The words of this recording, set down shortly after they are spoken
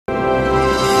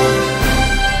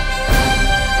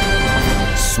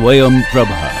Swayam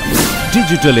Prabha.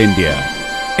 Digital India.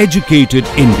 Educated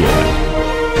India.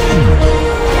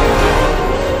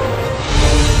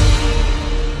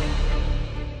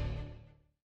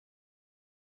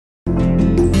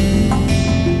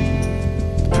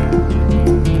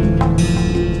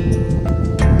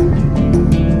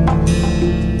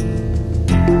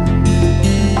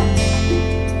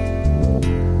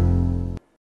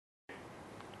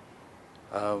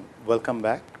 Welcome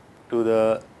back to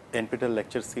the NPTEL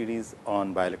lecture series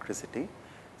on bioelectricity.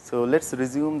 So, let us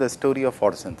resume the story of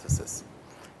photosynthesis.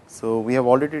 So, we have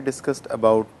already discussed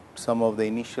about some of the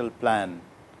initial plan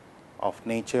of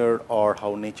nature or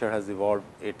how nature has evolved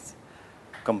its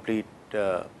complete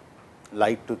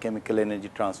light to chemical energy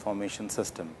transformation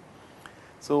system.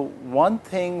 So, one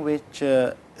thing which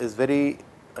is very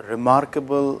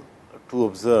remarkable to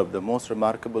observe, the most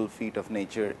remarkable feat of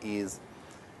nature is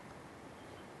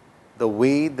the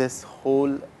way this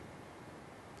whole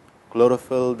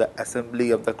chlorophyll, the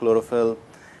assembly of the chlorophyll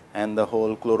and the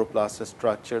whole chloroplast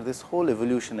structure, this whole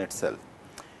evolution itself.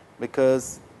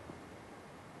 Because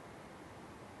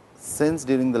since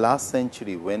during the last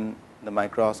century, when the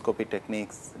microscopy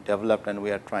techniques developed and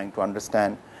we are trying to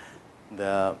understand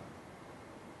the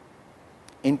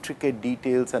intricate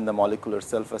details and the molecular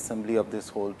self assembly of this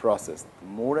whole process,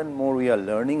 more and more we are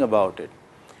learning about it,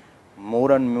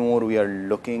 more and more we are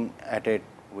looking at it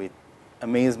with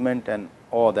amazement and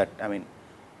awe that, I mean,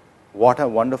 what a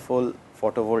wonderful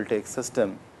photovoltaic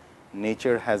system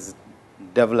nature has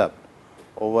developed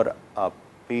over a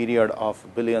period of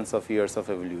billions of years of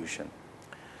evolution.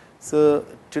 So,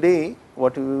 today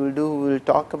what we will do, we will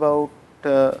talk about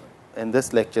in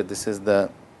this lecture, this is the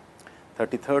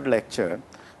 33rd lecture.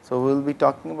 So, we will be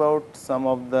talking about some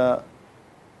of the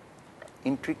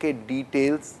intricate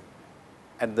details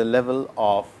at the level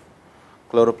of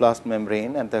chloroplast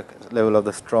membrane, at the level of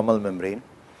the stromal membrane,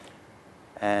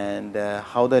 and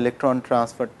how the electron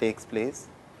transfer takes place,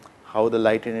 how the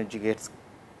light energy gets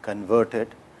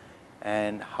converted,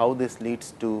 and how this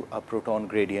leads to a proton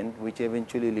gradient, which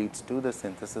eventually leads to the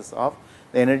synthesis of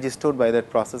the energy stored by that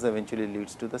process, eventually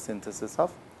leads to the synthesis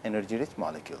of energy rich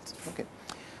molecules. Okay.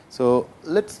 So,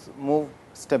 let us move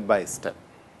step by step.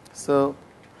 So,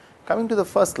 coming to the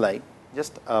first slide,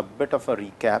 just a bit of a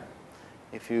recap,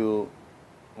 if you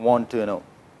want to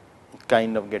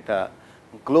kind of get a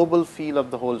global feel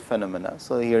of the whole phenomena.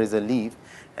 So, here is a leaf,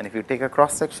 and if you take a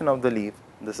cross section of the leaf,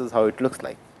 this is how it looks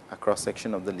like, a cross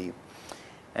section of the leaf,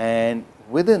 and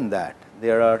within that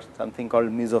there are something called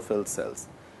mesophyll cells,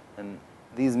 and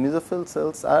these mesophyll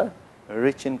cells are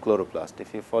rich in chloroplast.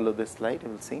 If you follow this slide, you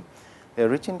will see they are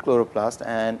rich in chloroplast,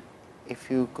 and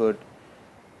if you could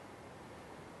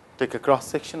take a cross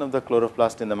section of the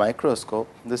chloroplast in the microscope,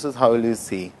 this is how you will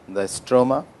see the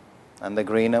stroma and the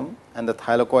granum and the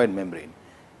thylakoid membrane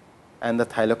and the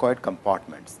thylakoid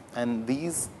compartments, and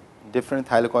these different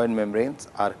thylakoid membranes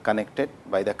are connected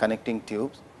by the connecting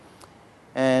tubes,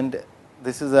 and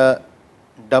this is a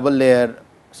double layer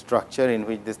structure in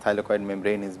which this thylakoid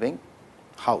membrane is being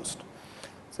housed.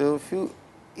 So, if you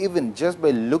even just by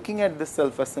looking at this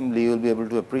self assembly, you will be able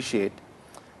to appreciate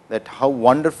that how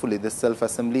wonderfully this self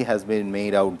assembly has been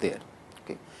made out there.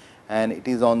 Okay. And it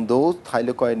is on those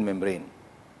thylakoid membrane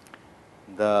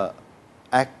the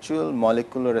actual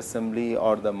molecular assembly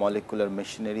or the molecular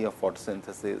machinery of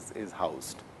photosynthesis is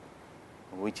housed,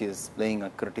 which is playing a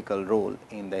critical role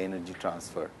in the energy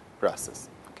transfer process.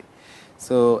 Okay.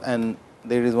 So, and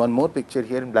there is one more picture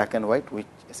here in black and white, which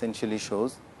essentially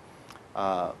shows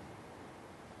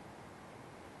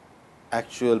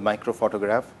actual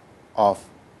microphotograph of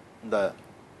the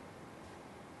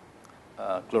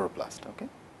chloroplast. Okay.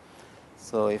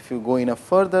 So, if you go in a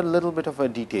further little bit of a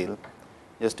detail,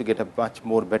 just to get a much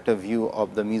more better view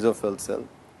of the mesophyll cell,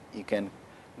 you can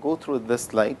go through this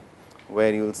slide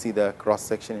where you will see the cross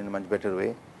section in a much better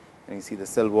way, and you see the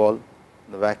cell wall,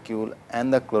 the vacuole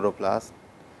and the chloroplast,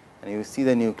 and you see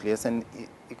the nucleus, and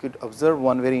you could observe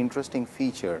one very interesting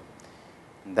feature,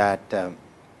 that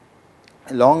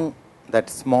along that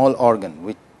small organ,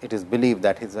 which it is believed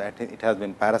that it has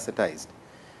been parasitized.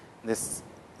 This,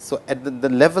 so, at the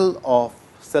level of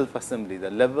self assembly,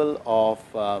 the level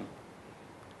of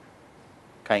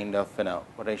kind of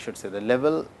what I should say, the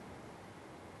level,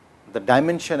 the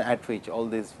dimension at which all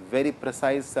these very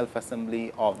precise self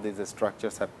assembly of these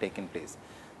structures have taken place.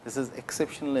 This is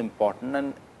exceptionally important,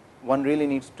 and one really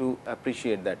needs to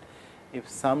appreciate that if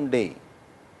someday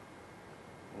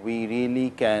we really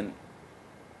can,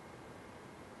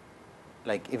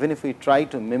 like even if we try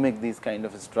to mimic these kind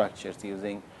of structures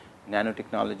using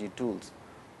nanotechnology tools,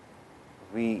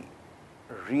 we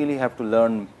really have to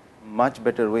learn much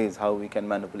better ways how we can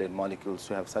manipulate molecules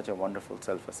to have such a wonderful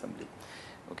self assembly.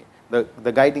 Okay.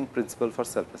 The guiding principle for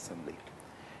self assembly.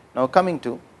 Now, coming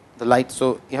to the light.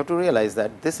 So, you have to realize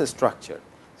that this is structure.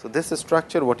 So, this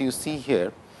structure what you see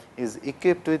here is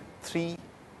equipped with 3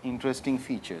 interesting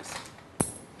features.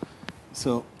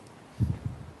 So,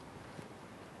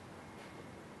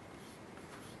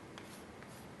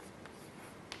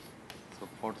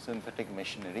 photosynthetic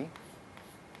machinery,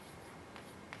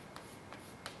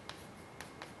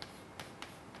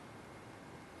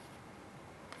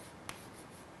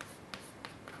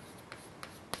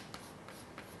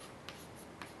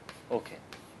 okay.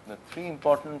 The 3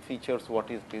 important features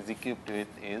what it is equipped with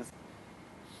is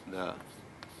the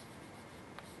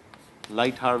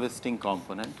light harvesting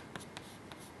component,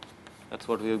 that is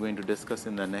what we are going to discuss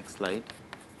in the next slide,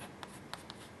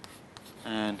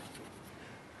 and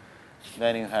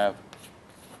then you have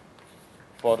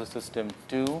photosystem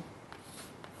 2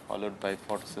 followed by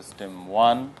photosystem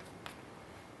 1,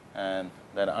 and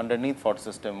then underneath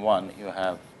photosystem 1 you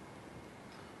have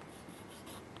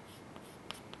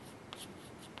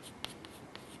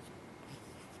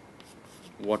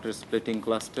water splitting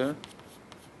cluster,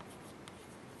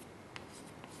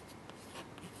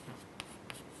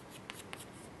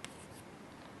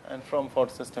 and from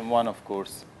photosystem 1 of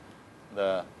course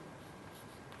the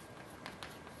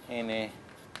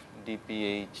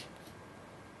NADPH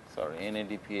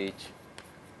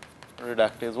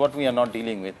reductase, what we are not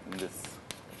dealing with in this,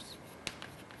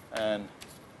 and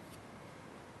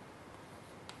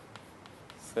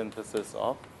synthesis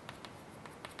of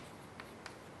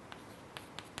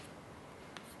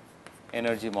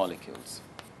energy molecules.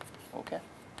 Okay.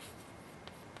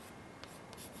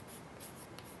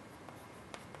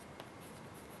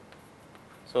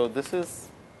 So, this is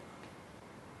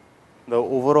the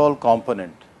overall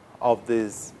component of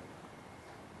this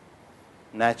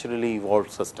naturally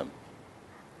evolved system.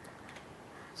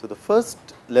 So, the first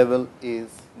level is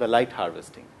the light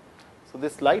harvesting. So,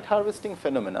 this light harvesting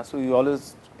phenomena, so we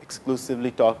always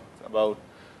exclusively talk about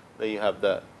you have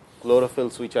the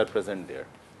chlorophylls which are present there.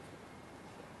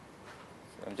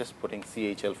 So, I am just putting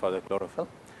CHL for the chlorophyll.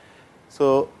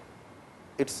 So,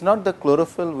 it is not the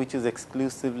chlorophyll which is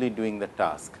exclusively doing the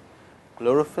task.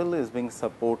 Chlorophyll is being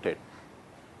supported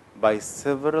by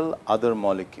several other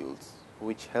molecules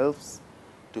which helps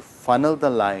to funnel the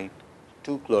light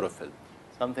to chlorophyll.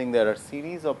 Something, there are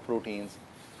series of proteins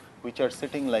which are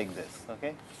sitting like this.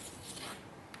 Okay.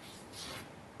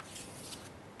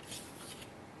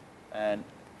 And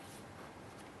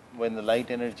when the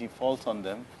light energy falls on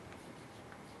them,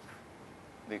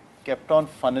 they kept on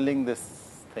funneling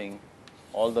this thing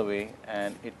all the way,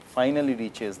 and it finally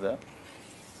reaches the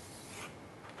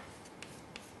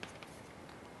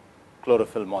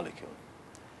chlorophyll molecule.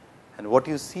 And what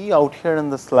you see out here in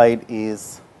the slide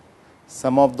is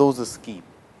some of those schemes.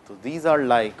 So, these are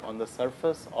like on the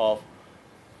surface of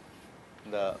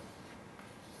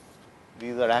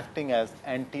these are acting as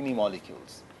antennae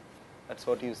molecules. That is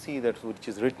what you see, that which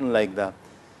is written like the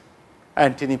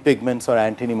antennae pigments or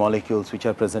antennae molecules which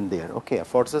are present there. Okay, a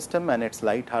photosystem and its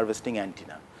light harvesting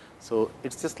antenna. So,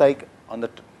 it is just like on the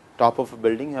top of a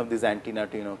building you have this antenna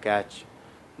to catch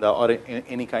the or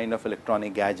any kind of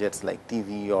electronic gadgets like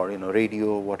TV or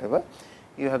radio, whatever.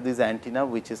 You have this antenna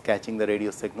which is catching the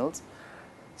radio signals.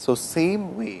 So,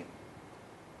 same way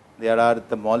there are at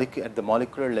the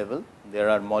molecular level there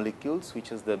are molecules which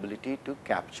has the ability to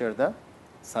capture the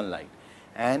sunlight,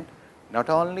 and not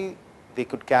only they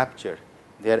could capture,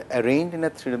 they are arranged in a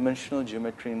 3-dimensional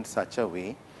geometry in such a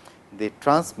way they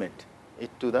transmit it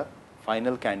to the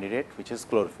final candidate, which is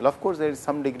chlorophyll. Of course, there is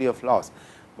some degree of loss,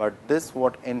 but this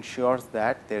what ensures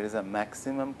that there is a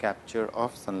maximum capture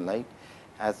of sunlight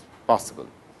as possible.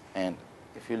 And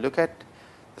if you look at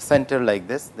the center like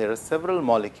this, there are several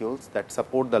molecules that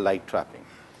support the light trapping.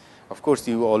 Of course,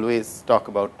 you always talk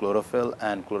about chlorophyll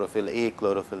and chlorophyll A,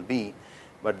 chlorophyll B,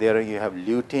 but there you have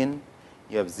lutein,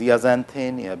 you have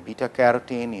zeaxanthin, you have beta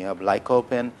carotene, you have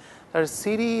lycopene. There are a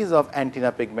series of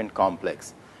antenna pigment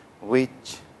complex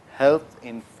which help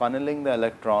in funneling the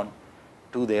electron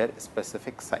to their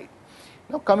specific site.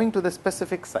 Now, coming to the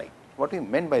specific site, what we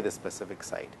meant by the specific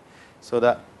site. So,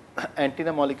 the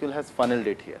antenna molecule has funneled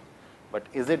it here, but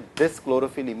is it this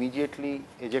chlorophyll immediately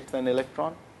ejects an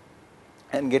electron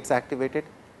and gets activated?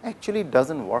 Actually, it does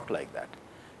not work like that.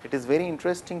 It is very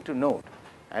interesting to note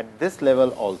at this level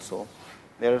also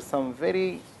there are some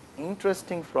very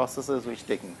interesting processes which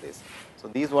taking place. So,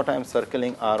 these what I am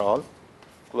circling are all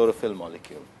chlorophyll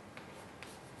molecule.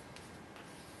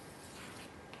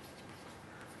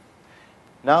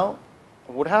 Now,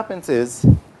 what happens is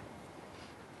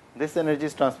this energy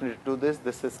is transmitted to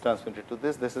this is transmitted to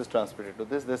this is transmitted to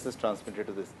this is transmitted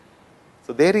to this.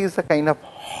 So, there is a kind of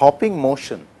hopping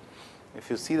motion. If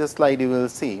you see the slide, you will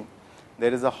see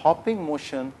there is a hopping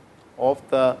motion of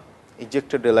the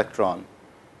ejected electron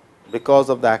because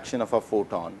of the action of a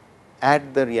photon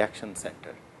at the reaction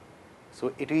center.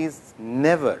 So, it is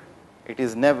never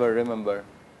remember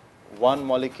one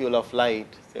molecule of light,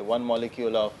 say one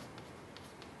molecule of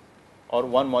or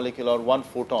one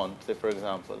photon, say for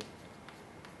example,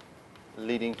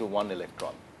 leading to one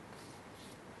electron.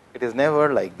 It is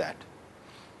never like that.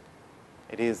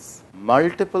 It is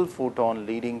multiple photon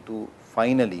leading to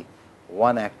finally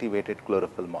one activated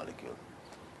chlorophyll molecule.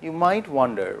 You might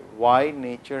wonder why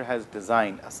nature has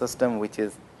designed a system which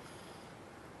is,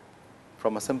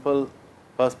 from a simple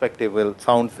perspective, will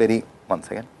sound very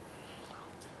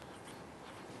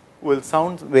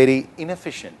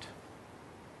inefficient.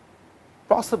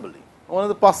 Possibly, one of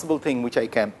the possible thing which I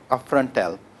can upfront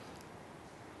tell,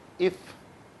 if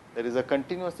there is a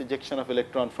continuous ejection of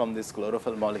electron from these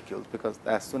chlorophyll molecules, because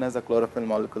as soon as a chlorophyll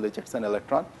molecule ejects an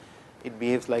electron, it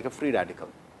behaves like a free radical.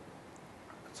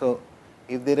 So,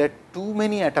 if there are too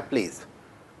many at a place,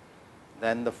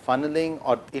 then the funneling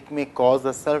or it may cause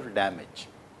a self damage.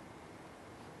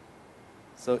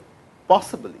 So,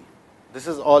 possibly, this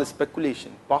is all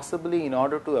speculation, possibly in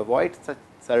order to avoid such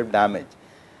self damage,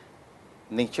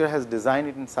 nature has designed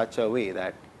it in such a way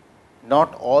that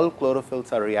not all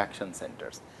chlorophylls are reaction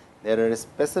centers. There are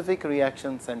specific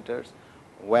reaction centers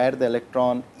where the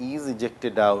electron is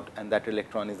ejected out and that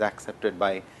electron is accepted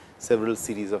by several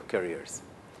series of carriers.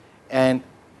 And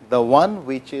the one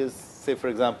which is, say for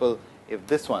example, if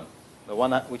this one, the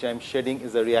one which I am shedding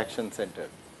is a reaction center,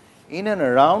 in and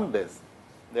around this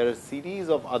there are series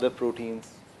of other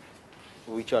proteins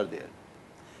which are there.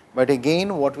 But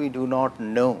again, what we do not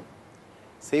know,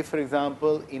 say for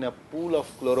example, in a pool of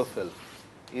chlorophyll,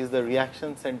 is the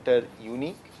reaction center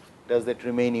unique? Does it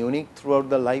remain unique throughout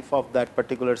the life of that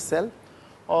particular cell,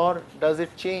 or does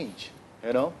it change?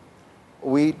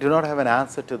 We do not have an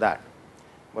answer to that,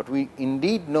 but we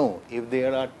indeed know if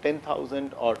there are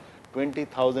 10,000 or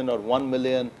 20,000 or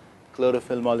 1,000,000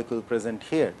 chlorophyll molecules present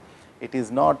here, it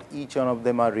is not each one of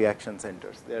them are reaction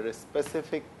centers. There are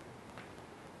specific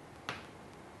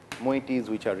moieties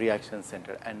which are reaction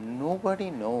center, and nobody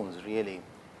knows really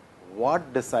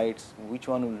what decides which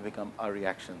one will become a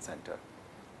reaction center.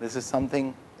 This is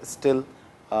something still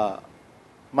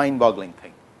mind boggling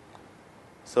thing.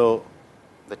 So,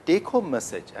 the take home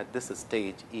message at this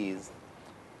stage is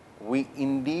we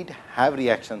indeed have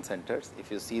reaction centers. If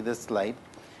you see this slide,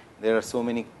 there are so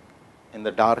many in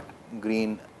the dark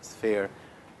green sphere,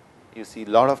 you see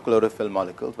lot of chlorophyll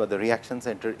molecules, but the reaction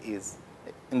center is,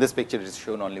 in this picture it is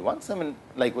shown only once. I mean,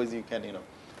 likewise you can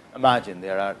imagine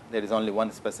there is only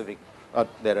one specific, or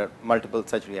there are multiple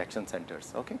such reaction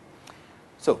centers. Okay.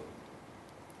 So,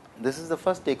 this is the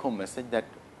first take home message, that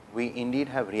we indeed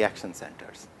have reaction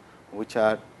centers which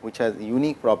has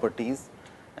unique properties,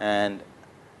 and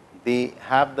they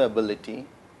have the ability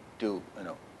to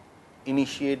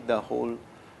initiate the whole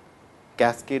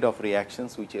cascade of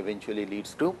reactions which eventually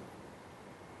leads to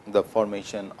the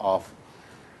formation of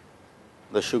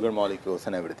the sugar molecules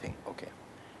and everything. Okay.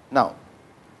 Now,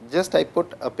 just I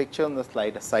put a picture on the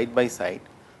slide side by side.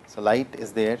 So, light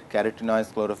is there,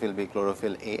 carotenoids, chlorophyll B,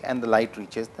 chlorophyll A, and the light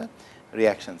reaches the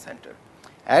reaction center.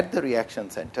 At the reaction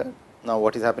center, now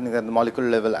what is happening at the molecular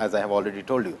level, as I have already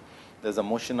told you, there is a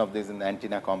motion of this in the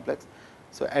antenna complex.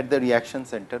 So, at the reaction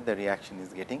center, the reaction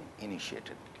is getting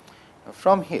initiated. Now,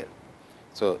 from here,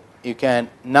 so you can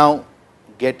now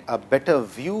get a better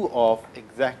view of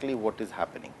exactly what is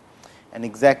happening and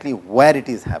exactly where it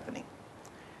is happening.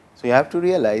 So, you have to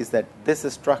realize that this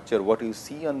structure, what you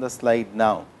see on the slide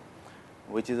now,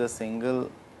 which is a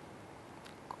single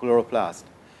chloroplast.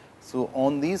 So,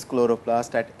 on these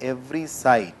chloroplasts at every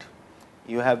site,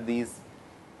 you have these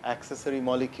accessory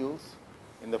molecules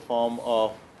in the form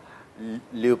of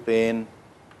leucine,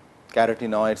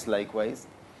 carotenoids likewise,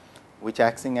 which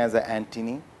acting as an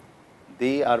antennae.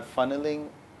 They are funneling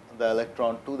the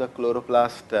electron to the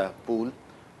chloroplast pool.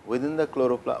 Within the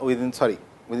chlorophyll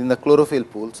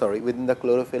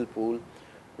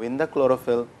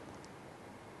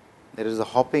there is a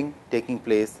hopping taking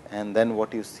place, and then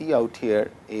what you see out here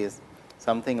is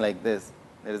something like this.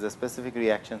 There is a specific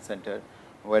reaction center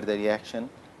where the reaction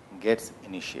gets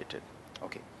initiated.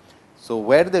 Okay. So,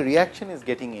 where the reaction is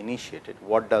getting initiated,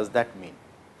 what does that mean?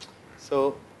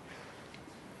 So,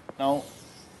 now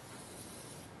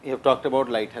you have talked about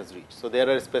light has reached. So, there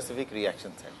are specific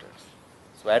reaction centers.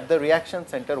 So, at the reaction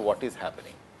center, what is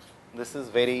happening? This is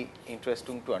very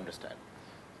interesting to understand.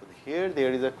 So, here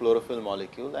there is a chlorophyll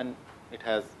molecule and it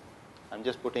has, I am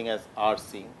just putting as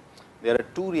RC. There are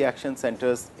two reaction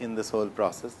centers in this whole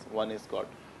process. One is called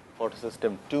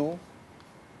photosystem 2,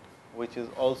 which is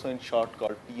also in short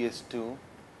called PS2,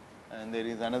 and there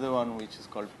is another one which is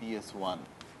called PS1,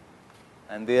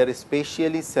 and they are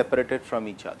spatially separated from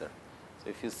each other. So,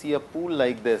 if you see a pool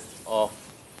like this of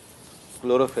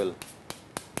chlorophyll,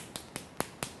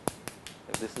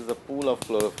 if this is a pool of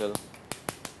chlorophyll,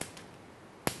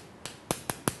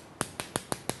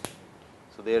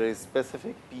 so there is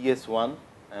specific PS1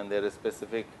 and there is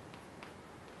specific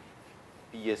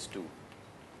PS2,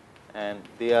 and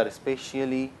they are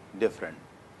spatially different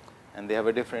and they have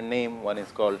a different name. One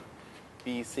is called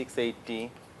P680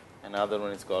 and another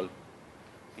one is called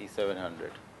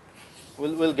P700.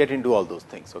 We'll get into all those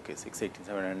things. Okay, 680,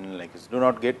 700, like this. Do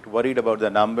not get worried about the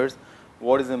numbers.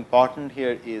 What is important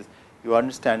here is you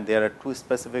understand there are two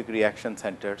specific reaction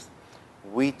centers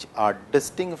which are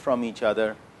distinct from each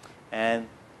other, and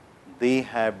they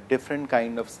have different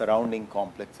kind of surrounding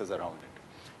complexes around it.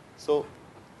 So,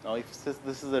 now if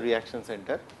this is a reaction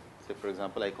center, say for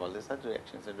example, I call this as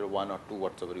reaction center 1 or 2,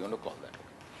 whatsoever you want to call that.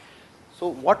 So,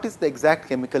 what is the exact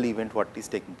chemical event what is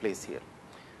taking place here?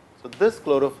 So, this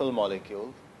chlorophyll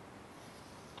molecule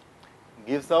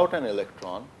gives out an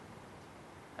electron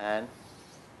and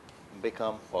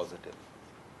become positive.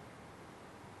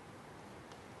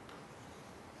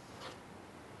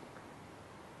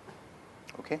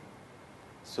 Okay.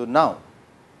 So, now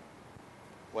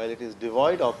while it is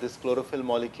devoid of this chlorophyll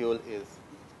molecule is,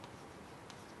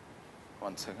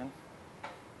 one second,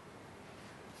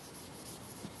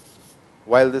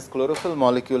 while this chlorophyll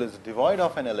molecule is devoid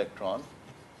of an electron,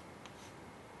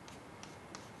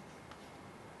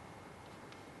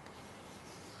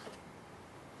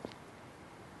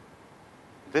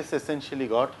 this essentially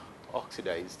got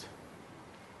oxidized.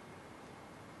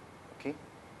 Okay.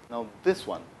 Now, this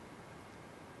one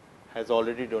has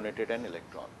already donated an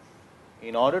electron.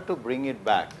 In order to bring it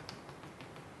back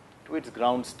to its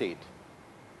ground state,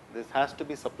 this has to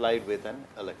be supplied with an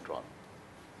electron.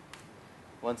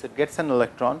 Once it gets an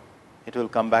electron, it will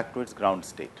come back to its ground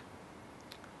state.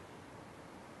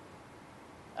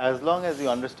 As long as you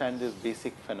understand this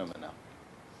basic phenomena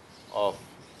of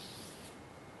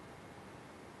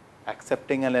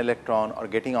accepting an electron or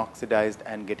getting oxidized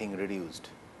and getting reduced,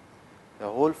 the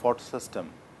whole photosystem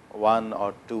 1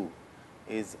 or 2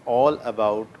 is all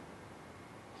about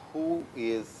who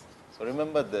is, so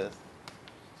remember this,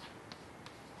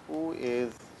 who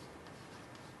is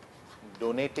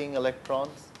donating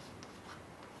electrons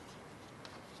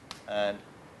and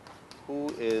who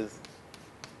is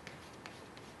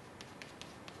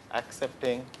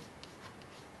accepting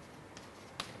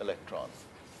electrons.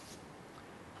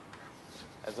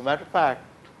 As a matter of fact,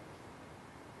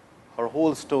 our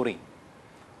whole story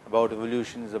about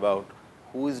evolution is about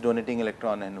who is donating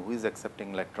electron and who is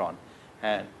accepting electron,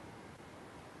 and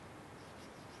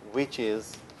which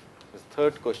is, the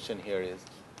third question here is,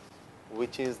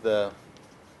 which is the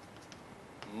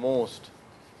most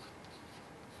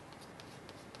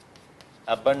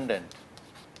abundant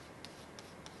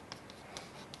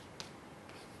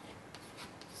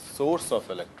source of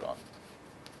electron.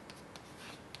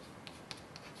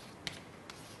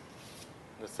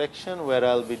 The section where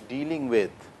I will be dealing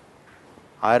with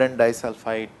iron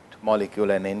disulfide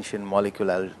molecule and ancient molecule,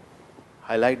 I will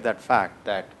highlight that fact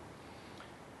that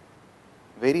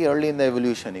very early in the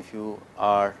evolution, if you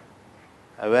are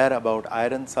aware about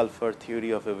iron sulfur theory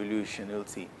of evolution, you will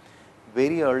see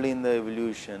very early in the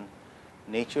evolution,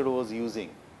 nature was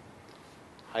using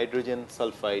hydrogen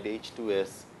sulfide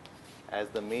H2S as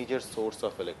the major source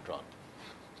of electron.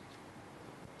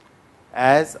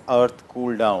 As earth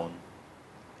cooled down,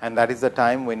 and that is the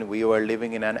time when we were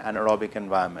living in an anaerobic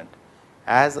environment,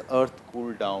 as earth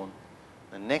cooled down,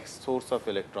 the next source of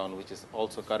electron, which is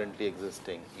also currently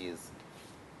existing, is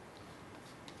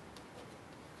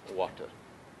water,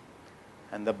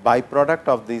 and the byproduct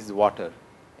of this water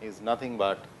is nothing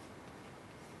but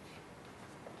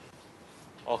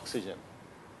oxygen,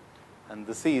 and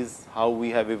this is how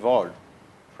we have evolved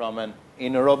from an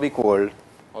anaerobic world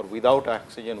or without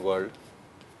oxygen world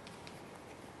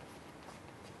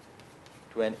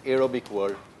to an aerobic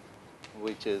world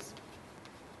which is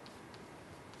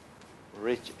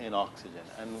rich in oxygen.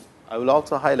 And I will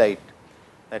also highlight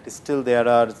that still there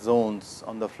are zones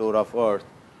on the floor of earth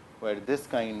where this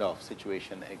kind of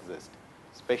situation exists.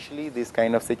 Especially this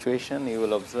kind of situation you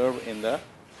will observe in the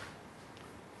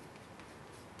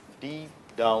deep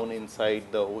down inside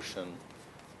the ocean,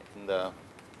 in the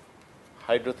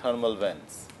hydrothermal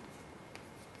vents.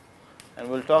 And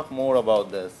we will talk more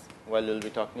about this while we will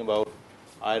be talking about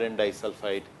iron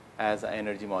disulfide as an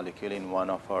energy molecule in one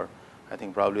of our, I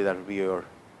think probably that will be your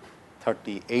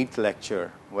 38th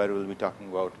lecture, where we will be talking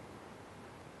about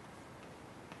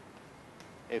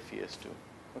FeS2.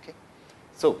 Okay.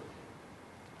 So,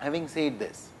 having said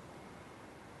this,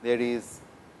 there is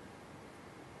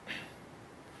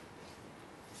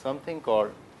something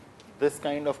called, this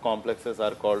kind of complexes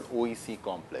are called OEC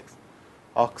complex,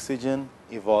 oxygen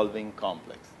evolving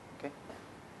complex. Okay.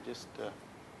 Just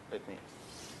let me,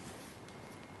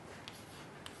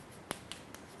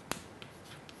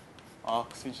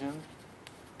 oxygen,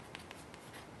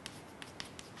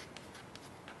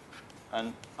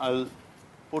 and I will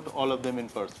put all of them in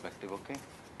perspective. Okay.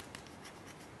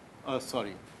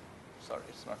 Sorry,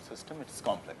 it is not system, it is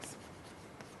complex.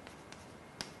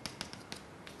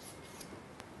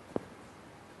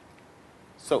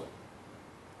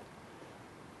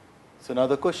 So now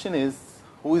the question is,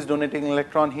 who is donating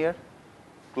electron here?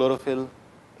 Chlorophyll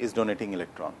is donating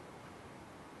electron.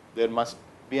 There must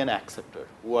be an acceptor.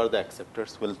 Who are the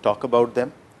acceptors? We will talk about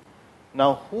them.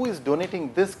 Now, who is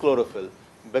donating this chlorophyll?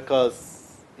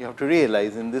 Because you have to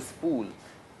realize, in this pool,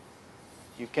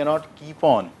 you cannot keep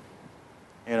on,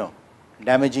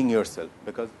 damaging yourself,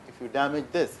 because if you damage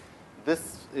this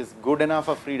is good enough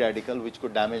a free radical which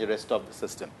could damage the rest of the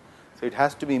system. So, it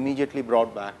has to be immediately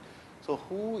brought back. So,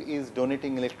 who is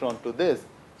donating electron to this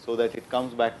so that it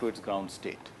comes back to its ground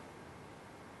state?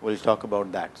 We will talk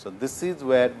about that. So, this is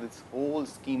where this whole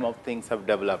scheme of things have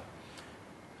developed.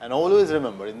 And always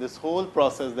remember, in this whole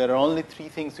process, there are only three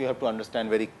things you have to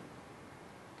understand very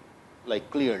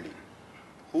clearly.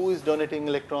 Who is donating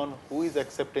electron, who is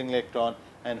accepting electron,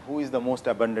 and who is the most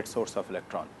abundant source of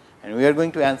electron. And we are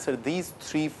going to answer these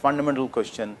three fundamental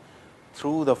questions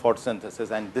through the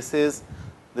photosynthesis, and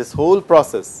this whole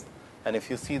process. And if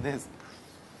you see this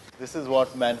is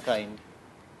what mankind,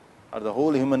 or the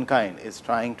whole humankind, is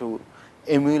trying to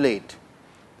emulate,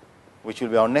 which will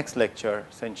be our next lecture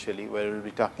essentially, where we will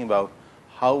be talking about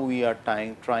how we are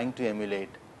trying to emulate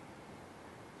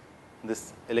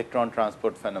this electron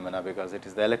transport phenomena, because it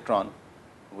is the electron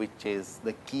which is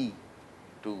the key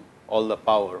to all the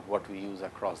power what we use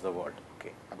across the world,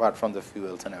 okay, apart from the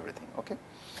fuels and everything. Okay.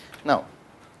 Now,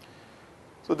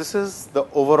 so this is the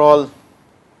overall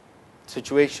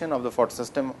situation of the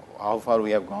photosystem, how far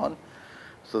we have gone.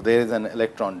 So, there is an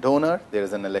electron donor, there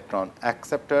is an electron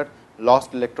acceptor,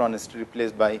 lost electron is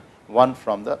replaced by one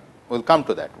from the, we will come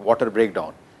to that, water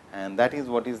breakdown, and that is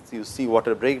what is, you see,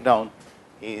 water breakdown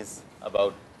is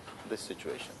about this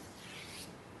situation,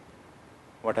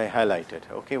 what I highlighted,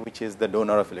 okay, which is the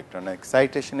donor of electron.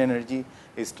 Excitation energy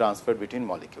is transferred between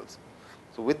molecules.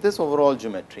 So, with this overall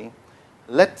geometry,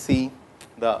 let us see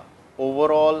the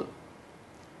overall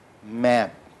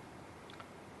map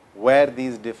where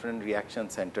these different reaction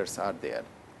centers are there.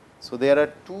 So, there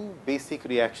are two basic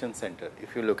reaction centers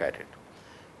if you look at it.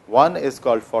 One is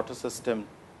called photosystem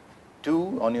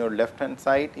 2 on your left hand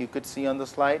side, you could see on the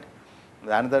slide,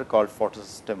 the another called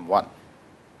photosystem 1.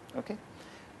 Okay.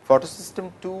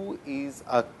 Photosystem 2 is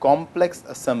a complex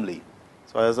assembly.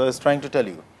 So, as I was trying to tell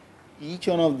you, each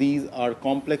one of these are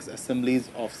complex assemblies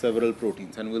of several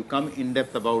proteins, and we will come in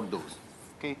depth about those.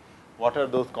 Okay. What are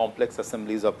those complex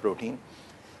assemblies of protein?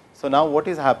 So, now what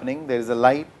is happening? There is a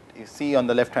light you see on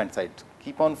the left hand side.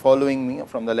 Keep on following me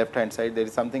from the left hand side. There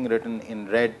is something written in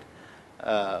red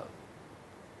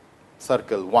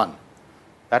circle 1.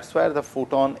 That is where the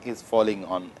photon is falling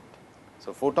on it.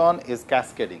 So, photon is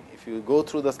cascading. If you go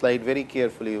through the slide very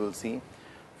carefully, you will see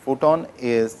photon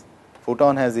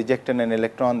has ejected an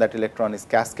electron. That electron is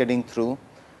cascading through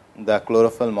the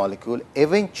chlorophyll molecule.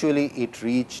 Eventually, it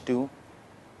reached to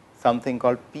something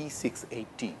called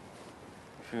P680.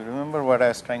 If you remember what I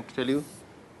was trying to tell you,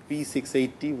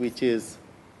 P680, which is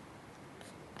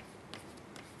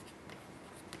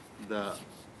the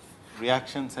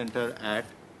reaction center at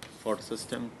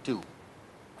photosystem 2.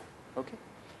 Okay.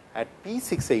 At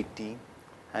P680,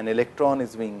 an electron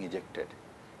is being ejected.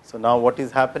 So, now what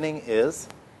is happening is,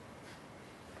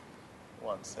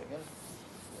 one second.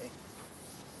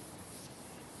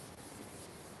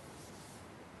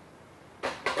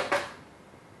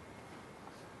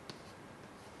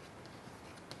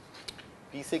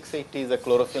 P680 is a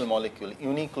chlorophyll molecule,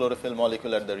 unique chlorophyll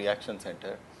molecule at the reaction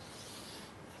center.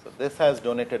 So, this has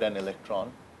donated an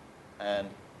electron, and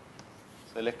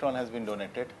so electron has been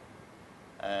donated,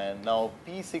 and now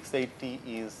P680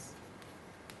 is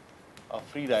a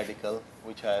free radical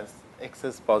which has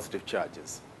excess positive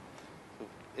charges. So,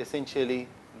 essentially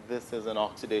this is an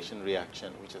oxidation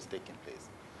reaction which has taken place.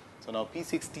 So, now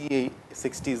P60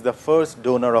 is the first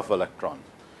donor of electron.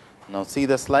 Now, see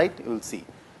the slide, you will see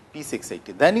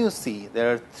P680. Then you see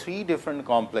there are 3 different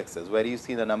complexes where you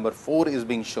see the number 4 is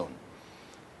being shown,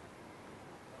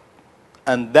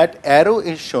 and that arrow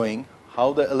is showing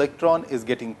how the electron is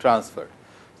getting transferred.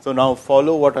 So, now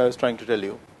follow what I was trying to tell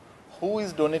you. Who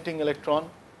is donating electron?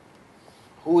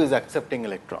 Who is accepting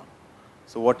electron?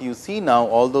 So, what you see now,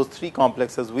 all those 3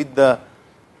 complexes with the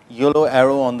yellow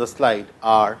arrow on the slide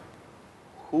are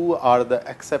who are the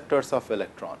acceptors of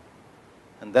electron,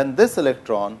 and then this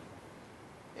electron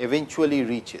eventually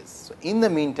reaches. So, in the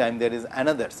meantime, there is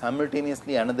another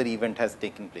simultaneously another event has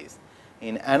taken place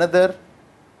in another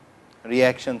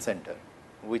reaction center,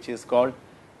 which is called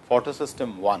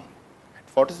photosystem 1.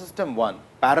 At photosystem 1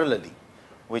 parallelly,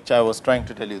 which I was trying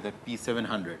to tell you, that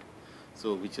P700.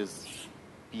 So, which is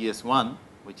PS1,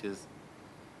 which is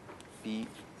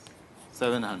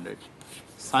P700.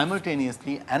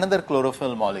 Simultaneously, another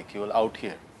chlorophyll molecule out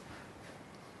here,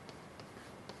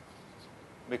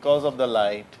 because of the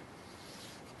light,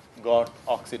 got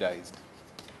oxidized.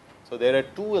 So, there are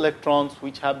 2 electrons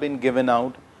which have been given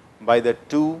out by the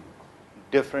 2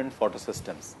 different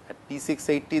photosystems. At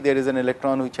P680, there is an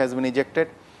electron which has been ejected.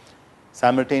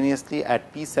 Simultaneously,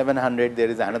 at P700, there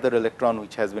is another electron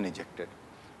which has been ejected.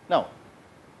 Now,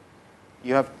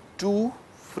 you have 2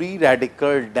 free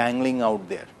radical dangling out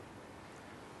there.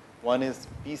 One is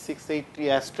P680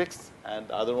 asterisk and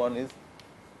the other one is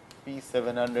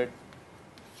P700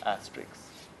 asterisk.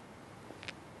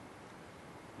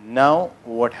 Now,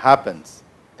 what happens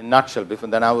in nutshell, before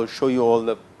then I will show you all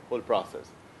the whole process.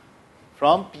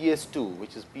 From PS2,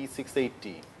 which is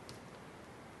P680,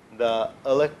 the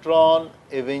electron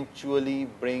eventually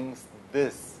brings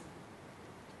this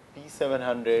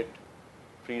P700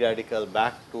 free radical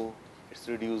back to its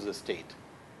reduced state,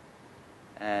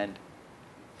 and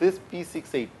this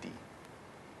P680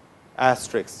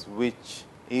 asterisk, which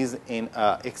is in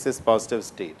excess positive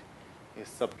state, is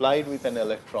supplied with an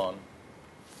electron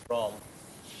from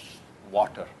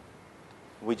water,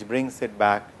 which brings it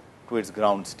back to its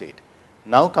ground state.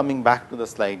 Now, coming back to the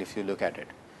slide, if you look at it.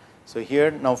 So,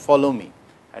 here now follow me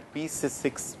at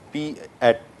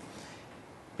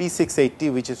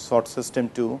P680, which is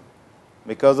photosystem 2,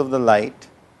 because of the light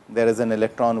there is an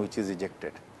electron which is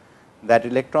ejected. That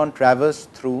electron travels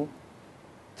through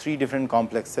 3 different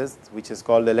complexes, which is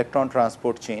called the electron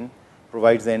transport chain,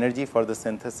 provides the energy for the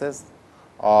synthesis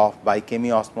of by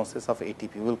chemiosmosis of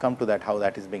ATP. We will come to that, how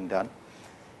that is being done.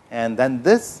 And then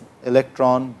this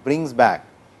electron brings back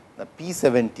the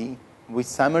P70, which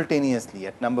simultaneously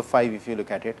at number 5, if you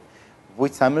look at it,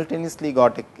 which simultaneously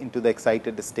got into the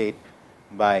excited state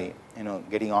by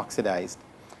getting oxidized,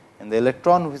 and the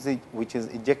electron which is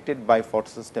ejected by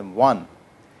photosystem 1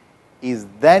 is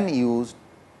then used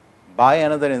by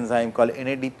another enzyme called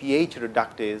NADPH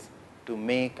reductase to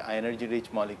make an energy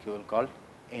rich molecule called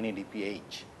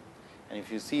NADPH. And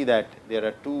if you see that there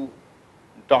are 2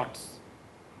 dots,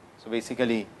 so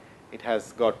basically it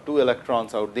has got 2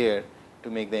 electrons out there to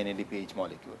make the NADPH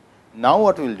molecule. Now,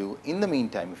 what we will do in the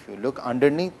meantime, if you look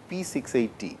underneath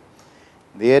P680,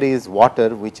 there is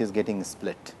water which is getting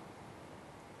split,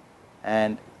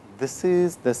 and this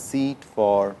is the seat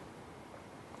for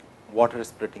water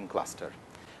splitting cluster.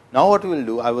 Now, what we will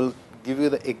do, I will give you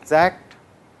the exact,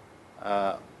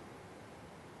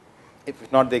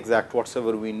 if not the exact,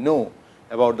 whatsoever we know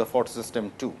about the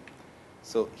photosystem 2.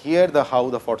 So, here how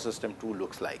the photosystem 2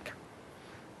 looks like.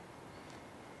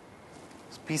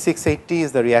 P680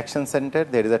 is the reaction center.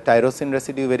 There is a tyrosine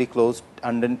residue very close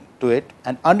to it,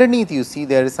 and underneath you see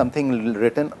there is something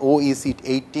written OEC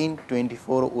 18,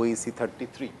 24, OEC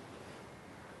 33.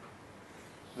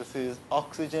 This is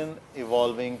oxygen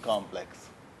evolving complex.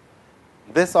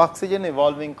 This oxygen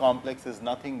evolving complex is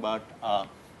nothing but a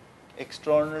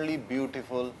extraordinarily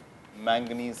beautiful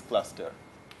manganese cluster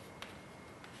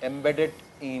embedded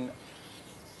in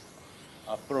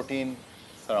a protein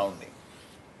surrounding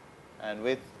and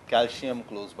with calcium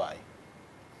close by.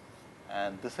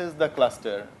 And this is the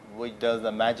cluster which does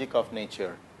the magic of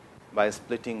nature by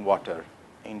splitting water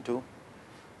into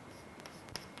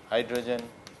hydrogen,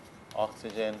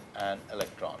 oxygen and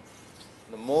electron,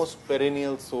 the most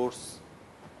perennial source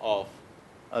of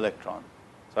electron.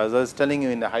 So, as I was telling you,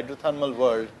 in the hydrothermal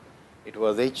world it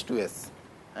was H2S,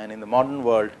 and in the modern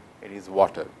world it is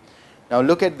water. Now,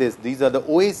 look at this, these are the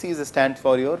OACs stand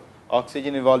for your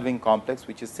oxygen evolving complex,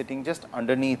 which is sitting just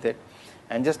underneath it,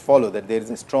 and just follow that there is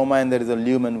a stroma and there is a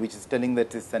lumen, which is telling that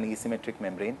it is an asymmetric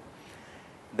membrane.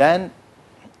 Then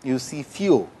you see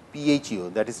PHO,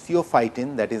 that is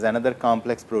pheophytin, that is another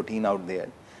complex protein out there.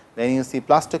 Then you see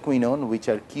plastoquinone, which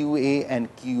are QA and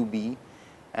QB,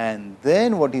 and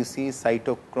then what you see is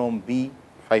cytochrome B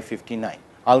 559.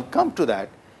 I will come to that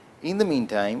In the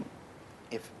meantime,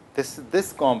 if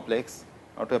this complex,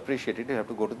 now to appreciate it, you have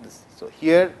to go to this. So,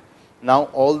 here now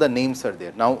all the names are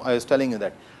there. Now, I was telling you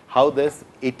that how this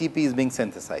ATP is being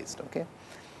synthesized. Okay.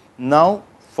 Now,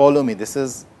 follow me, this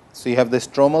is, so you have the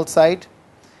stromal side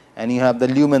and you have the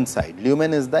lumen side.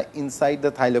 Lumen is the inside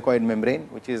the thylakoid membrane,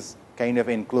 which is kind of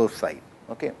enclosed side.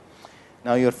 Okay.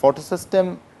 Now, your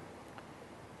photosystem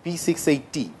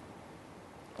P68T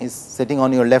is sitting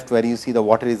on your left, where you see the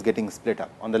water is getting split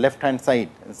up. On the left hand side,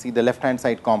 see the left hand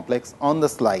side complex on the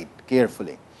slide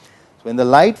carefully. So, when the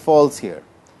light falls here,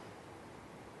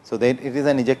 so that it is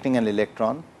an ejecting an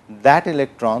electron. That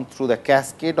electron, through the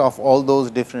cascade of all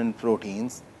those different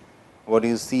proteins, what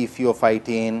you see,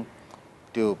 pheophytane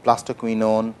to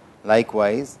plastoquinone,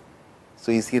 likewise.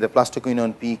 So, you see the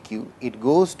plastoquinone PQ, it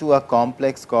goes to a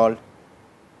complex called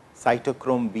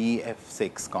cytochrome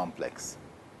BF6 complex.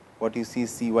 What you see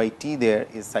CYT there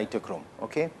is cytochrome,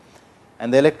 okay?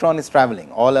 And the electron is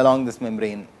traveling all along this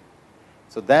membrane.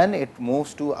 So, then it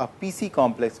moves to a PC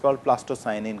complex called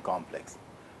plastocyanine complex.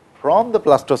 From the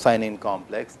plastocyanine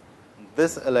complex,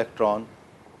 this electron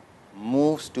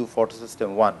moves to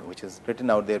photosystem 1, which is written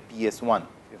out there PS1.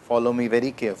 If you follow me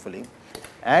very carefully,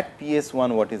 at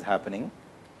PS1 what is happening?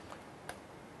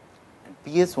 At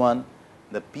PS1,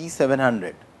 the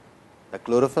P700, the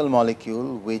chlorophyll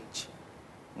molecule which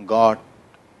got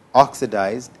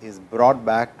oxidized, is brought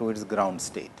back to its ground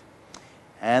state,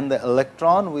 and the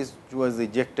electron which was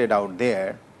ejected out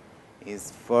there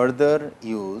is further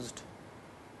used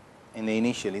in the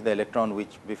initially the electron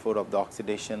which before of the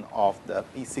oxidation of the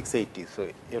P680. So,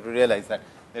 you have to realize that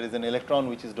there is an electron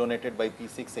which is donated by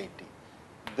P680.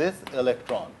 This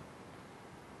electron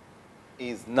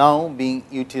is now being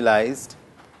utilized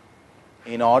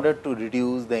in order to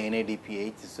reduce the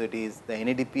NADPH. So, it is the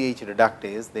NADPH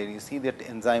reductase. There you see that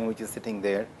enzyme which is sitting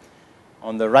there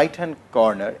on the right hand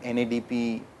corner,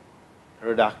 NADP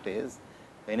reductase.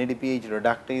 The NADPH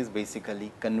reductase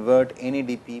basically convert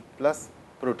NADP plus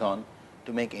proton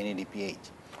to make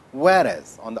NADPH.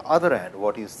 Whereas, on the other hand,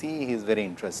 what you see is very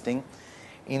interesting.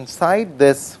 Inside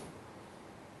this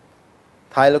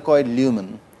thylakoid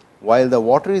lumen, while the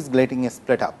water is getting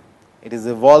split up, it is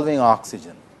evolving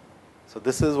oxygen. So,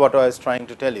 this is what I was trying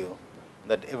to tell you,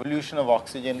 that evolution of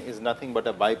oxygen is nothing but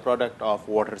a byproduct of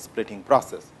water splitting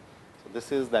process. So,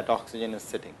 this is that oxygen is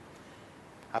sitting.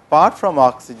 Apart from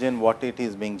oxygen, what it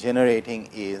is being generating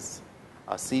is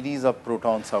a series of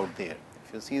protons out there.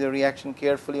 If you see the reaction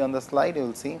carefully on the slide, you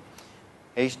will see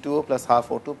H2O plus half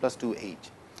O2 plus 2H.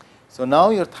 So, now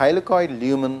your thylakoid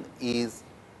lumen is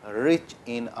rich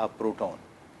in a proton,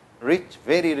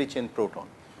 very rich in proton.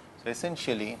 So,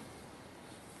 essentially,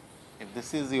 if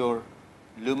this is your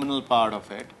luminal part of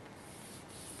it,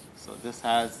 so this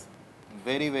has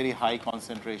very high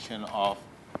concentration of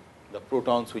the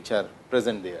protons which are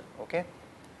present there. Okay.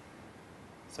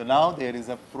 So, now there is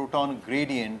a proton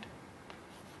gradient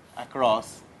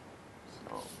across.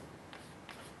 So,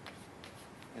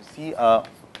 you see a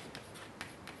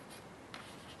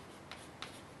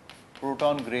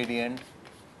proton gradient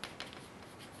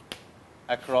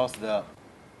across the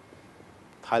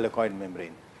thylakoid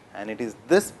membrane, and it is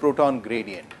this proton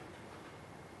gradient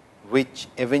which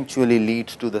eventually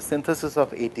leads to the synthesis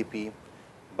of ATP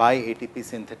by ATP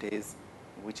synthetase,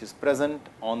 which is present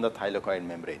on the thylakoid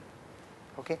membrane.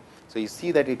 Okay. So, you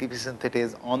see that ATP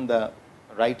synthetase on the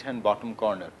right hand bottom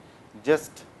corner,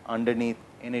 just underneath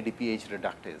NADPH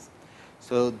reductase.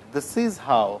 So, this is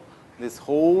how this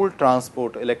whole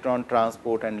transport, electron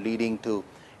transport, and leading to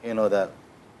the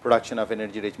production of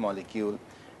energy rich molecule,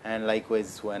 and likewise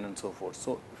so on and so forth.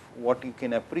 So, what you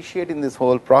can appreciate in this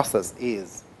whole process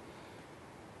is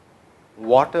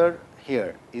water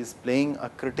here is playing a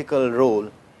critical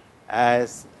role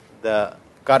as the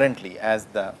currently as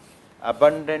the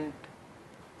abundant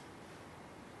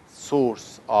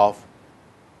source of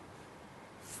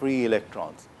free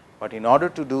electrons. But in order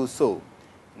to do so,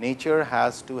 nature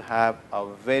has to have a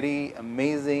very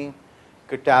amazing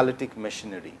catalytic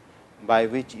machinery by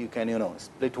which you can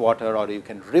split water, or you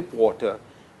can rip water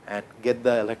and get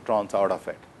the electrons out of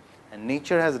it. And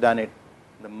nature has done it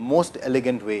the most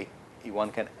elegant way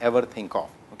one can ever think of.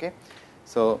 Okay.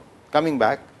 So, coming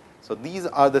back, so these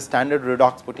are the standard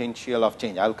redox potential of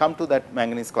change. I will come to that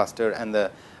manganese cluster and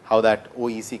the how that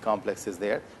OEC complex is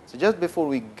there. So, just before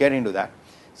we get into that,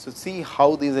 so see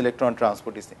how these electron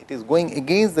transport is, it is going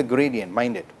against the gradient,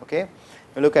 mind it. Okay.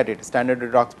 You look at it, standard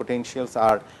redox potentials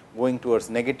are going towards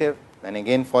negative, then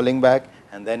again falling back,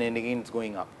 and then again it is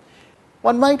going up.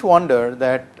 One might wonder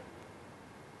that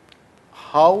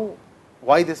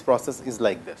why this process is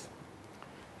like this.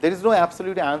 There is no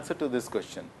absolute answer to this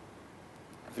question.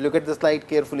 If you look at the slide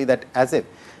carefully, that as if,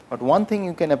 but one thing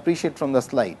you can appreciate from the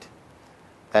slide,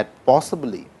 that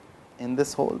possibly in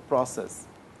this whole process,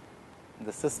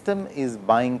 the system is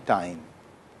buying time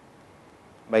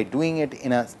by doing it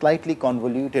in a slightly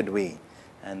convoluted way,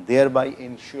 and thereby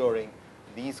ensuring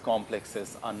these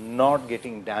complexes are not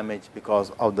getting damaged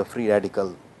because of the free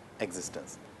radical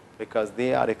existence, because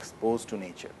they are exposed to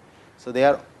nature. So, they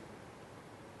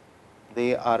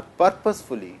are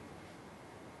purposefully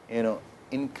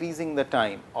increasing the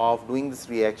time of doing this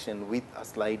reaction with a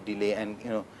slight delay,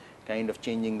 and kind of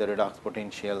changing the redox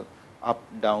potential up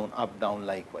down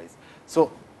likewise.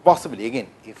 So, possibly again,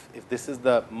 if this is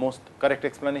the most correct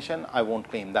explanation, I won't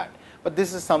claim that, but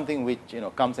this is something which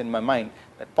comes in my mind,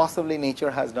 that possibly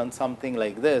nature has done something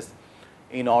like this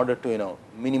in order to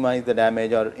minimize the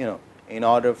damage, or in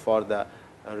order for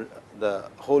the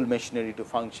whole machinery to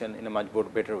function in a much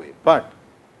better way, but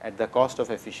at the cost of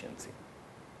efficiency.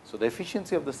 So, the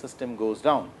efficiency of the system goes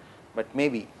down, but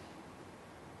maybe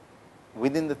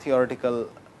within the theoretical,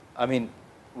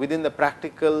 within the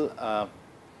practical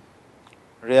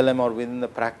realm, or within the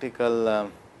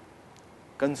practical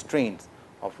constraints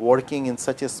of working in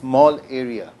such a small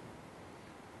area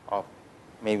of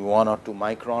maybe 1 or 2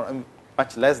 micron,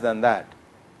 much less than that,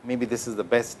 maybe this is the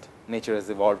best nature has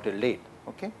evolved till date.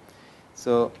 Okay.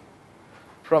 So,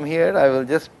 from here I will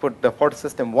just put the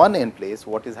photosystem 1 in place.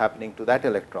 What is happening to that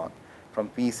electron from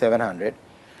P 700?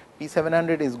 P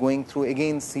 700 is going through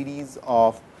again series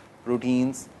of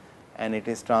proteins, and it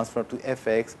is transferred to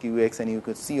Fx, Qx, and you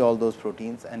could see all those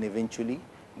proteins, and eventually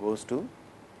goes to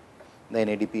the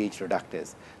NADPH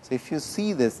reductase. So, if you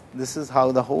see this, this is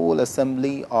how the whole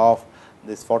assembly of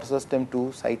this photosystem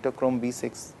 2 cytochrome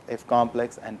B6F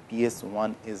complex and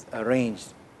PS1 is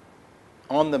arranged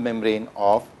on the membrane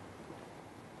of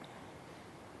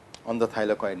the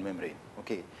thylakoid membrane,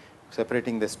 okay,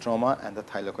 separating the stroma and the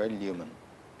thylakoid lumen.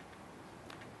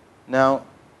 Now,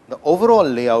 the overall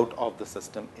layout of the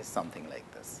system is something like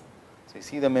this. So, you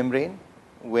see the membrane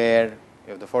where you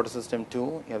have the photosystem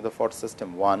 2, you have the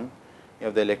photosystem 1, you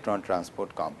have the electron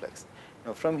transport complex.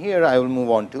 Now, from here I will move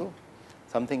on to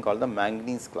something called the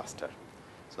manganese cluster.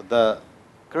 So, the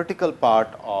critical part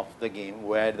of the game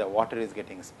where the water is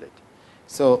getting split.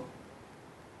 So,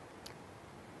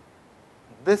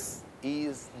 this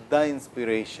is the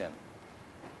inspiration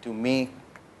to make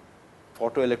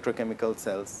photoelectrochemical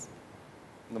cells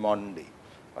in the modern day,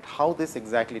 but how this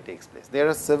exactly takes place? There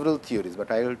are several theories, but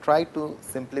I will try to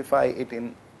simplify it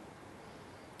in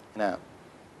a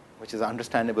which is an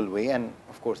understandable way, and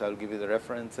of course, I will give you the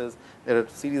references. There are a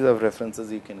series of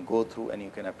references you can go through and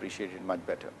you can appreciate it much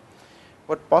better.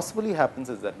 What possibly happens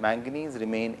is that manganese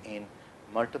remain in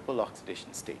multiple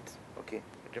oxidation states. Okay,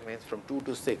 it remains from 2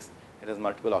 to 6. It has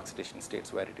multiple oxidation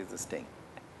states where it is staying.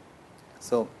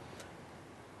 So,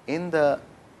 in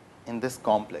this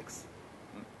complex,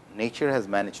 nature has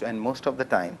managed, and most of the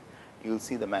time you will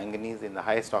see the manganese in the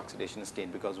highest oxidation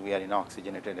state, because we are in an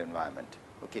oxygenated environment.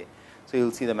 Okay. So, you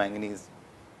will see the manganese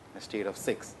in a state of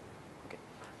 6. Okay.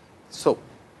 So,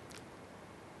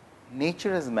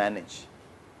 nature has managed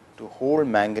to hold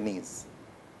manganese,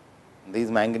 these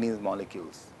manganese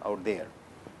molecules out there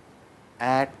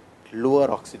at lower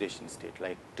oxidation state,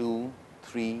 like 2,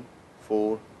 3,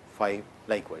 4, 5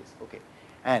 likewise. Okay.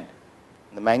 And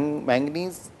the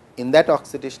manganese in that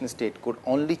oxidation state could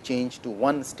only change to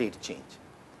one state change.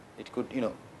 It could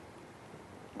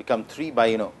become 3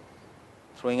 by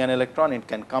throwing an electron, it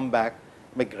can come back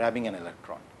by grabbing an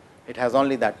electron. It has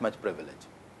only that much privilege.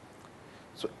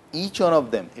 So, each one of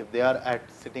them, if they are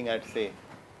sitting at say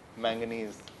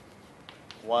manganese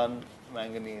 1,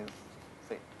 manganese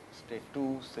say state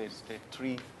 2, say state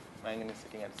 3, manganese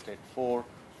sitting at state 4,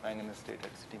 manganese state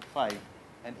at state 5,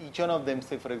 and each one of them,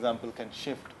 say for example, can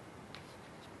shift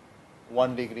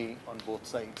 1 degree on both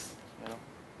sides.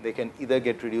 They can either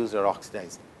get reduced or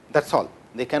oxidized. That is all.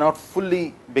 They cannot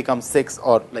fully become 6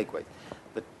 or likewise.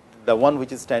 The one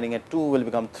which is standing at 2 will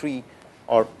become 3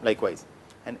 or likewise.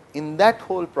 And in that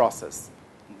whole process,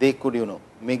 they could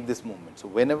make this movement. So,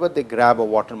 whenever they grab a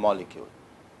water molecule,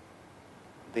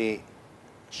 they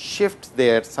shift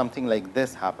there, something like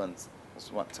this happens.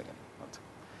 Just one second.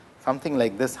 Something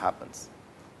like this happens.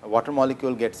 A water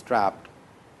molecule gets trapped,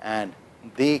 and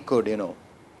they could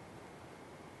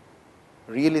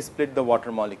really split the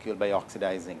water molecule by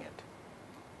oxidizing it.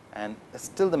 And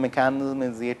still the mechanism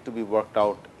is yet to be worked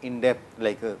out in depth,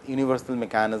 like a universal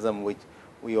mechanism which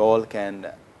we all can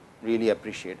really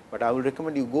appreciate. But I will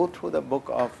recommend you go through the book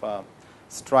of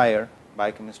Stryer,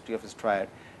 Biochemistry of Stryer.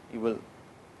 You will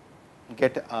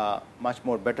get a much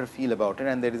more better feel about it,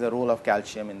 and there is a role of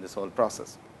calcium in this whole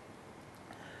process.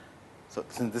 So,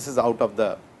 since this is out of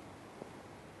the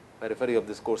periphery of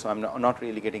this course, so I am not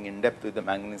really getting in depth with the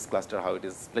manganese cluster, how it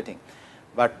is splitting,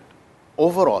 but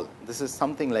overall this is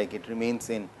something like it remains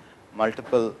in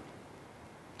multiple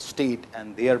state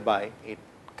and thereby it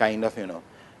kind of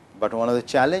but one of the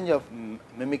challenge of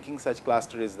mimicking such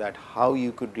cluster is that how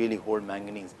you could really hold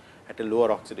manganese at a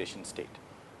lower oxidation state.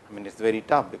 I mean, it is very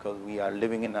tough because we are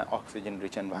living in an oxygen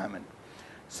rich environment.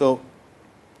 So,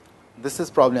 this is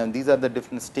problem. These are the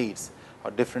different states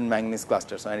or different manganese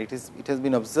clusters, and it has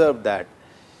been observed that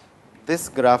this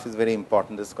graph is very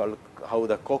important. This is called how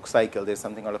the Koch cycle. There is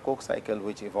something called a Koch cycle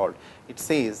which evolved. It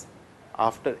says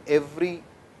after every,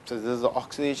 so this is the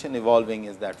oxidation evolving,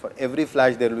 is that for every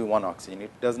flash there will be one oxygen.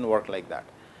 It does not work like that.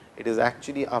 It is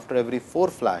actually after every 4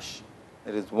 flash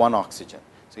there is one oxygen.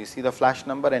 So, you see the flash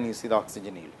number and you see the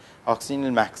oxygen yield. Oxygen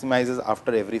yield maximizes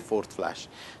after every 4th flash.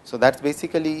 So, that is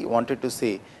basically wanted to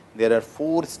say there are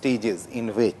 4 stages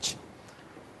in which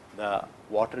the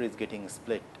water is getting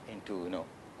split into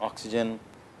oxygen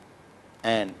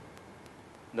and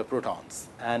the protons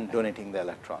and donating the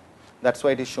electron. That is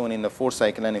why it is shown in the 4th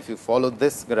cycle, and if you follow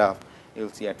this graph, you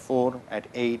will see at 4, at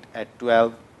 8, at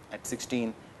 12, at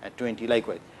 16, at 20,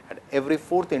 likewise. At every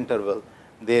 4th interval,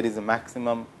 there is a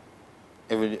maximum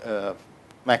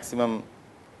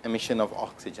emission of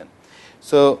oxygen.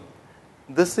 So,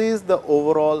 this is the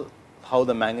overall how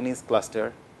the manganese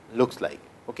cluster looks like.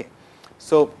 Okay.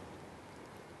 So,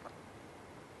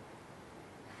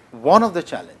 one of the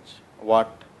challenge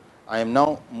what I am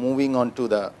now moving on to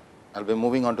the, I will be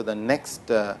moving on to the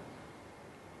next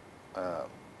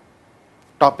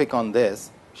topic on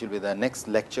this, which will be the next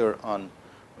lecture on,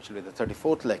 which will be the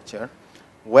 34th lecture,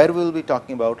 where we will be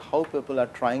talking about how people are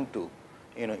trying to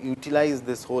utilize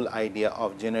this whole idea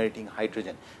of generating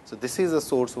hydrogen. So, this is a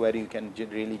source where you can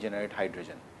really generate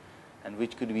hydrogen and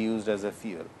which could be used as a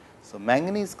fuel. So,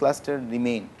 manganese cluster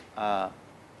remain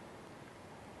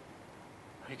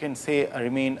you can say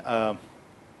remain a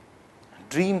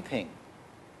dream thing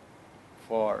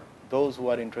for those who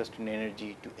are interested in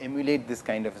energy to emulate this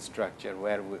kind of a structure,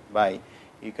 whereby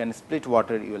you can split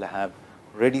water, you will have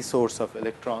ready source of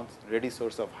electrons, ready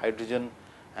source of hydrogen,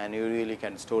 and you really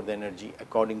can store the energy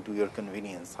according to your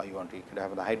convenience, how you want to. You could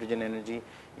have the hydrogen energy,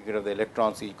 you could have the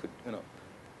electrons, so you could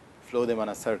flow them on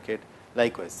a circuit.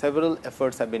 Likewise, several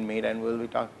efforts have been made, and we will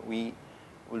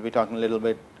be talking a little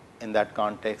bit in that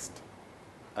context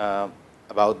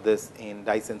about this in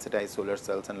dye sensitized solar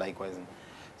cells and likewise.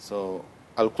 So,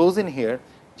 I will close in here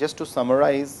just to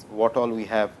summarize what all we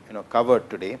have covered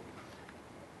today.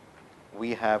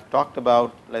 We have talked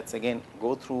about, let us again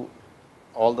go through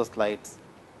all the slides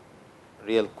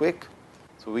real quick.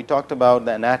 So, we talked about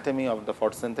the anatomy of the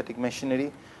photosynthetic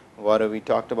machinery, where we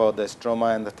talked about the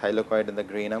stroma and the thylakoid and the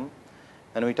granum,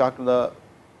 and we talked about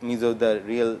the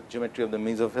real geometry of the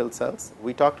mesophyll cells.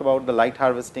 We talked about the light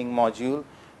harvesting module,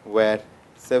 where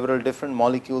several different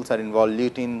molecules are involved: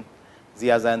 lutein,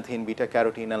 zeaxanthin, beta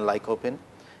carotene, and lycopene.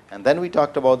 And then we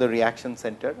talked about the reaction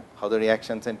center, how the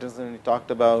reaction centers, and we talked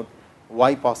about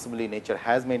why possibly nature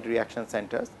has made reaction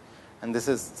centers, and this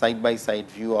is side by side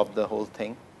view of the whole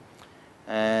thing.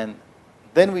 And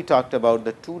then we talked about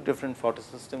the 2 different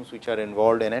photosystems which are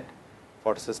involved in it,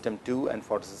 photosystem 2 and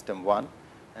photosystem 1,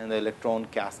 and the electron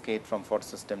cascade from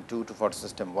photosystem 2 to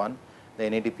photosystem 1, the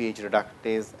NADPH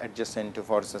reductase adjacent to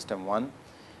photosystem 1,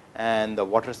 and the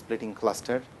water splitting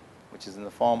cluster, which is in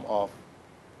the form of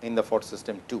in the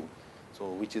photosystem 2. So,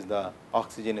 which is the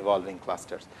oxygen evolving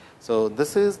clusters. So,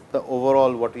 this is the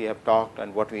overall what we have talked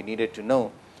and what we needed to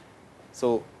know.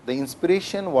 So, the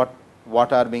inspiration what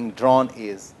are being drawn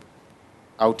is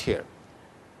out here.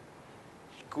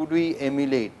 Could we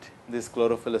emulate this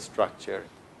chlorophyll structure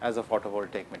as a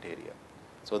photovoltaic material?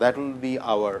 So, that will be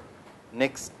our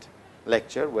next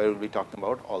lecture, where we will be talking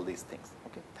about all these things.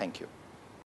 Okay. Thank you.